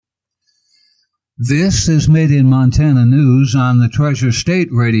This is Made in Montana News on the Treasure State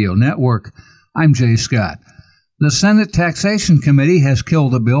Radio Network. I'm Jay Scott. The Senate Taxation Committee has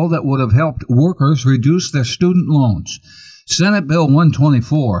killed a bill that would have helped workers reduce their student loans. Senate Bill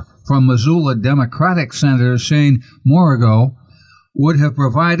 124 from Missoula Democratic Senator Shane Morigo would have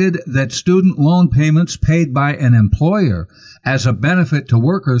provided that student loan payments paid by an employer as a benefit to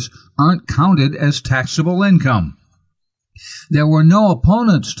workers aren't counted as taxable income. There were no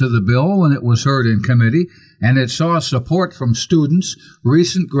opponents to the bill when it was heard in committee, and it saw support from students,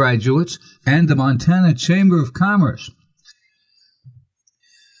 recent graduates, and the Montana Chamber of Commerce.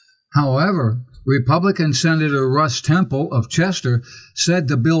 However, Republican Senator Russ Temple of Chester said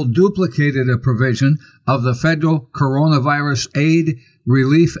the bill duplicated a provision of the Federal Coronavirus Aid,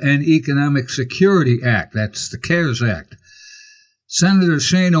 Relief, and Economic Security Act. That's the CARES Act. Senator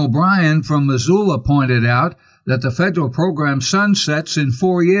Shane O'Brien from Missoula pointed out that the federal program sunsets in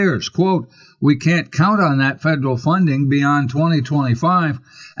 4 years. Quote, "We can't count on that federal funding beyond 2025,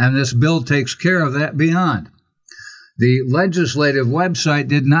 and this bill takes care of that beyond." The legislative website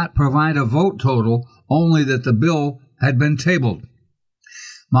did not provide a vote total, only that the bill had been tabled.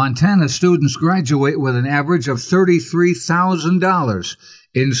 Montana students graduate with an average of $33,000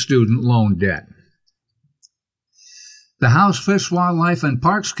 in student loan debt. The House Fish, Wildlife, and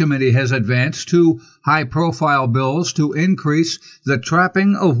Parks Committee has advanced two high-profile bills to increase the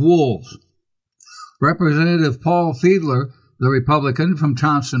trapping of wolves. Representative Paul Fiedler, the Republican from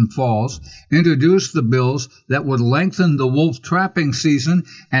Thompson Falls, introduced the bills that would lengthen the wolf trapping season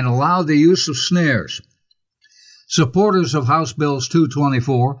and allow the use of snares. Supporters of House Bills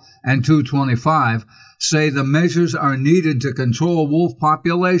 224 and 225 say the measures are needed to control wolf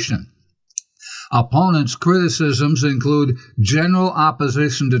population. Opponents' criticisms include general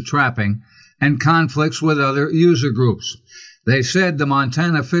opposition to trapping and conflicts with other user groups. They said the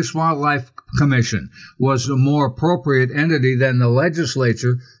Montana Fish Wildlife Commission was a more appropriate entity than the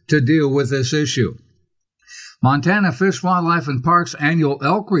legislature to deal with this issue. Montana Fish, Wildlife, and Parks annual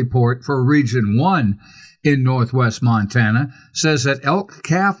elk report for Region 1 in northwest Montana says that elk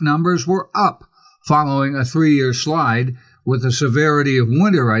calf numbers were up following a 3-year slide, with the severity of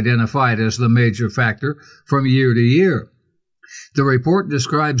winter identified as the major factor from year to year. The report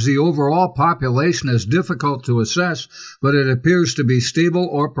describes the overall population as difficult to assess, but it appears to be stable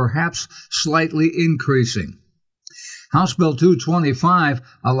or perhaps slightly increasing. House Bill 225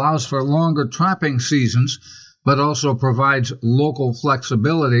 allows for longer trapping seasons, but also provides local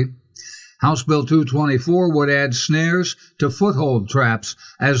flexibility. House Bill 224 would add snares to foothold traps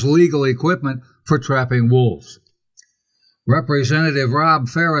as legal equipment for trapping wolves. Representative Rob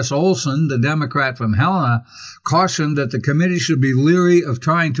Ferris Olson, the Democrat from Helena, cautioned that the committee should be leery of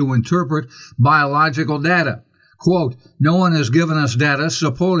trying to interpret biological data. Quote, "No one has given us data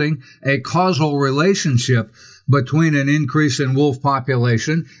supporting a causal relationship between an increase in wolf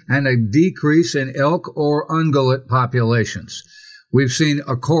population and a decrease in elk or ungulate populations. We've seen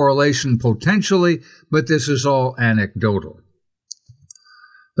a correlation potentially, but this is all anecdotal."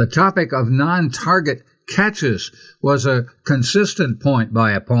 The topic of non-target catches was a consistent point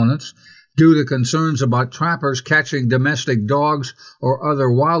by opponents due to concerns about trappers catching domestic dogs or other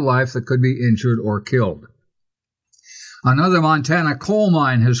wildlife that could be injured or killed. Another Montana coal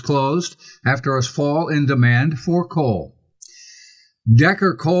mine has closed after a fall in demand for coal.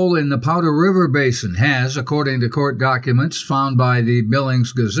 Decker Coal in the Powder River Basin has, according to court documents found by the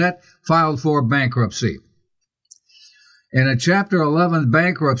Billings Gazette, filed for bankruptcy. In a Chapter 11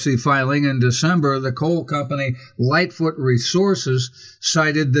 bankruptcy filing in December, the coal company Lightfoot Resources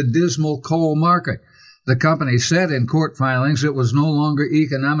cited the dismal coal market. The company said in court filings it was no longer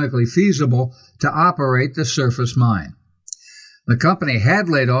economically feasible to operate the surface mine. The company had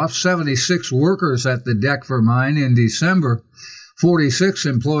laid off 76 workers at the Decker mine in December. 46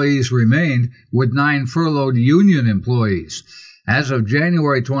 employees remained, with 9 furloughed union employees. As of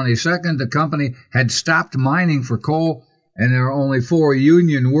January 22nd, the company had stopped mining for coal, and there are only 4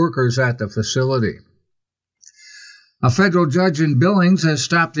 union workers at the facility. A federal judge in Billings has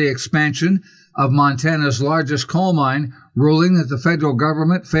stopped the expansion of Montana's largest coal mine, ruling that the federal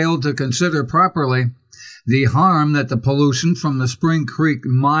government failed to consider properly the harm that the pollution from the Spring Creek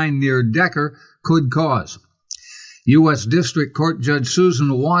mine near Decker could cause. U.S. District Court Judge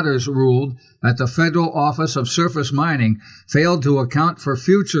Susan Waters ruled that the Federal Office of Surface Mining failed to account for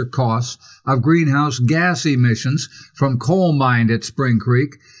future costs of greenhouse gas emissions from coal mined at Spring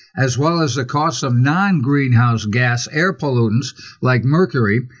Creek, as well as the costs of non-greenhouse gas air pollutants like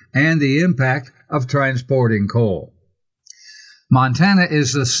mercury and the impact of transporting coal. Montana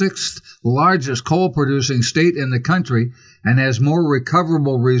is the sixth largest coal-producing state in the country and has more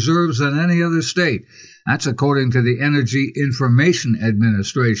recoverable reserves than any other state. That's according to the Energy Information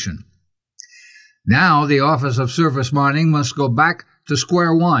Administration. Now, the Office of Surface Mining must go back to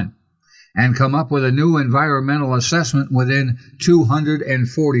square one and come up with a new environmental assessment within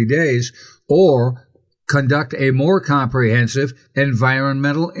 240 days or conduct a more comprehensive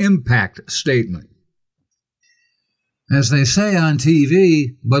environmental impact statement. As they say on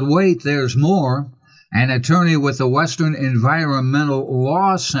TV, but wait, there's more. An attorney with the Western Environmental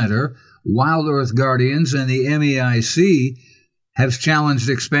Law Center, Wild Earth Guardians, and the MEIC has challenged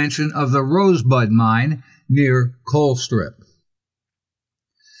expansion of the Rosebud mine near Colstrip.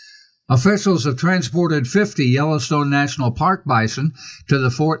 Officials have transported 50 Yellowstone National Park bison to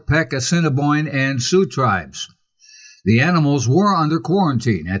the Fort Peck, Assiniboine, and Sioux tribes. The animals were under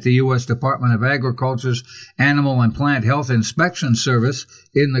quarantine at the U.S. Department of Agriculture's Animal and Plant Health Inspection Service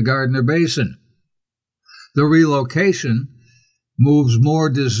in the Gardner Basin. The relocation moves more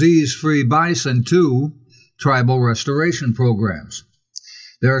disease-free bison to tribal restoration programs.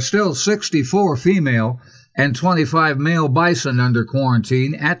 There are still 64 female and 25 male bison under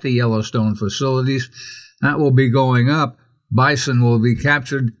quarantine at the Yellowstone facilities. That will be going up. Bison will be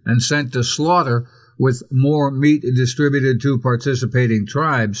captured and sent to slaughter, with more meat distributed to participating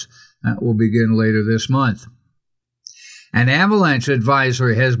tribes. That will begin later this month. An avalanche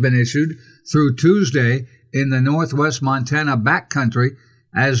advisory has been issued through Tuesday in the northwest Montana backcountry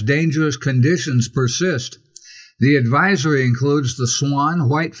as dangerous conditions persist. The advisory includes the Swan,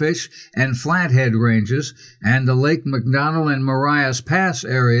 Whitefish, and Flathead ranges and the Lake McDonald and Marias Pass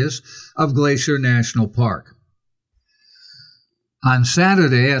areas of Glacier National Park. On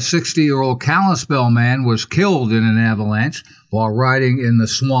Saturday, a 60-year-old Kalispell man was killed in an avalanche while riding in the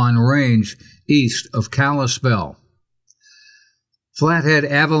Swan Range east of Kalispell. Flathead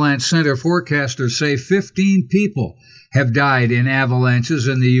Avalanche Center forecasters say 15 people have died in avalanches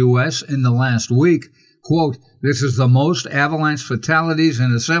in the U.S. in the last week. Quote, "This is the most avalanche fatalities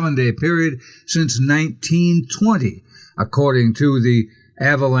in a 7-day period since 1920, according to the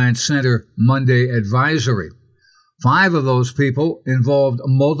Avalanche Center Monday advisory. 5 of those people involved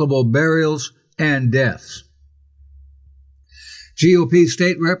multiple burials and deaths." GOP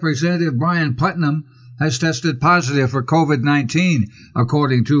State Representative Brian Putnam has tested positive for COVID-19,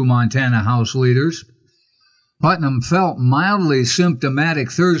 according to Montana House leaders. Putnam felt mildly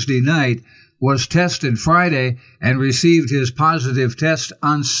symptomatic Thursday night, was tested Friday, and received his positive test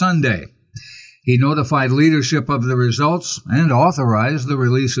on Sunday. He notified leadership of the results and authorized the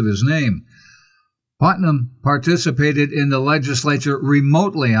release of his name. Putnam participated in the legislature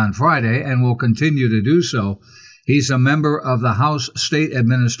remotely on Friday and will continue to do so. He's a member of the House State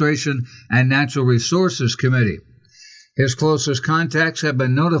Administration and Natural Resources Committee. His closest contacts have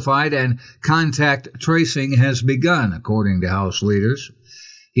been notified and contact tracing has begun, according to House leaders.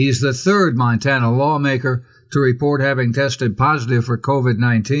 He's the third Montana lawmaker to report having tested positive for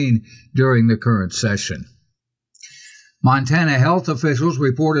COVID-19 during the current session. Montana health officials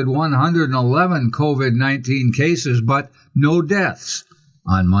reported 111 COVID-19 cases, but no deaths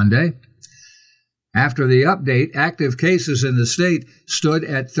on Monday. After the update, active cases in the state stood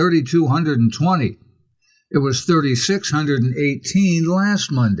at 3,220. It was 3,618 last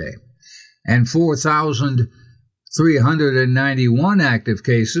Monday, and 4,391 active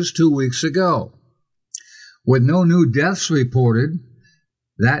cases 2 weeks ago. With no new deaths reported,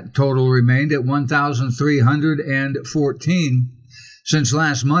 that total remained at 1,314. Since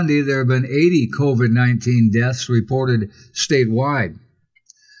last Monday, there have been 80 COVID-19 deaths reported statewide.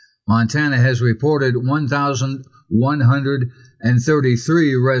 Montana has reported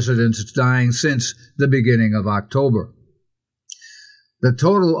 1,133 residents dying since the beginning of October. The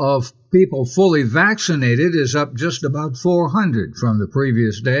total of people fully vaccinated is up just about 400 from the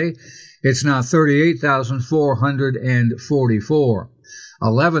previous day. It's now 38,444.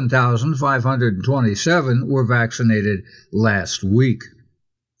 11,527 were vaccinated last week.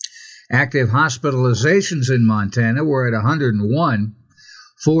 Active hospitalizations in Montana were at 101,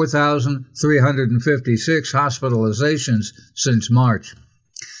 4,356 hospitalizations since March.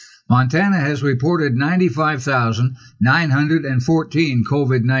 Montana has reported 95,914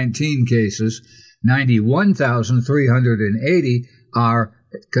 COVID-19 cases. 91,380 are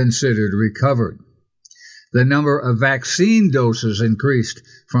considered recovered. The number of vaccine doses increased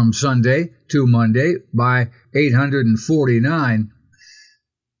from Sunday to Monday by 849,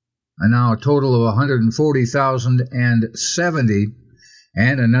 and now a total of 140,070,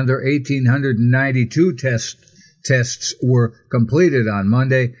 and another 1,892 tests were completed on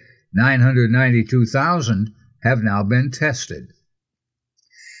Monday. 992,000 have now been tested.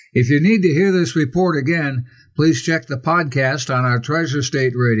 If you need to hear this report again, please check the podcast on our Treasure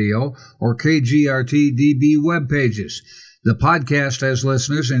State Radio or KGRT-DB web pages. The podcast has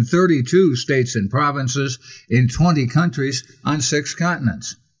listeners in 32 states and provinces in 20 countries on 6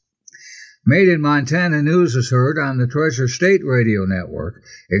 continents. Made in Montana News is heard on the Treasure State Radio Network,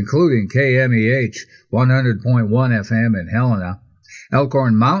 including KMEH 100.1 FM in Helena,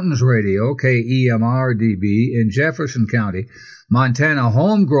 Elkhorn Mountains Radio, KEMR-DB in Jefferson County, Montana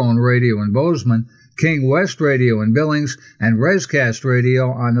Homegrown Radio in Bozeman, King West Radio in Billings, and Rescast Radio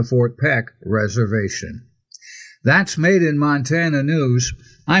on the Fort Peck Reservation. That's Made in Montana News.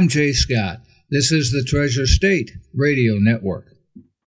 I'm Jay Scott. This is the Treasure State Radio Network.